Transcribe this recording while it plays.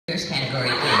First category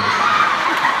is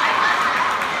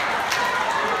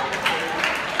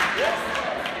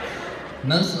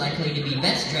most likely to be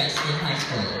best dressed in high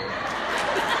school.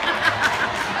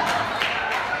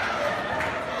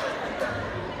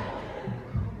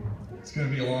 It's going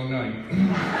to be a long night.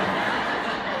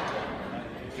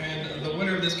 And the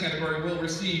winner of this category will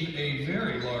receive a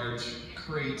very large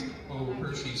crate of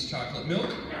Hershey's chocolate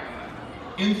milk.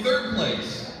 In third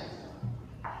place,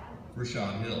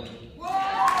 Rashad Hill.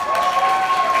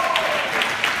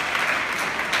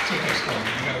 It's okay, Squad.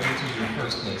 You gotta wait till your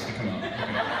first place to come up.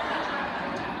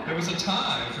 Okay. There was a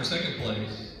tie for second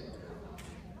place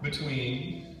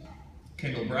between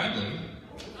Kendall Bradley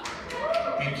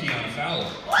and Kiana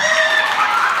Fowler.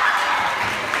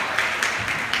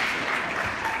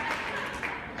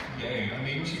 Yay, I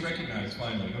mean, she recognized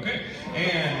finally. Okay,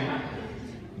 and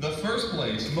the first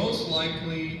place, most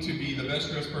likely to be the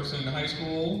best dressed person in high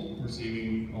school,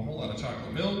 receiving a whole lot of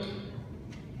chocolate milk,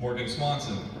 Morgan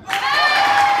Swanson.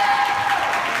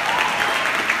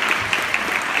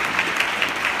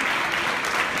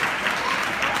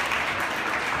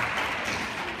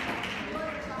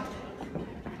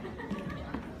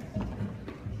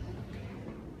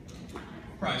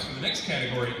 Prize for the next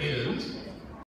category is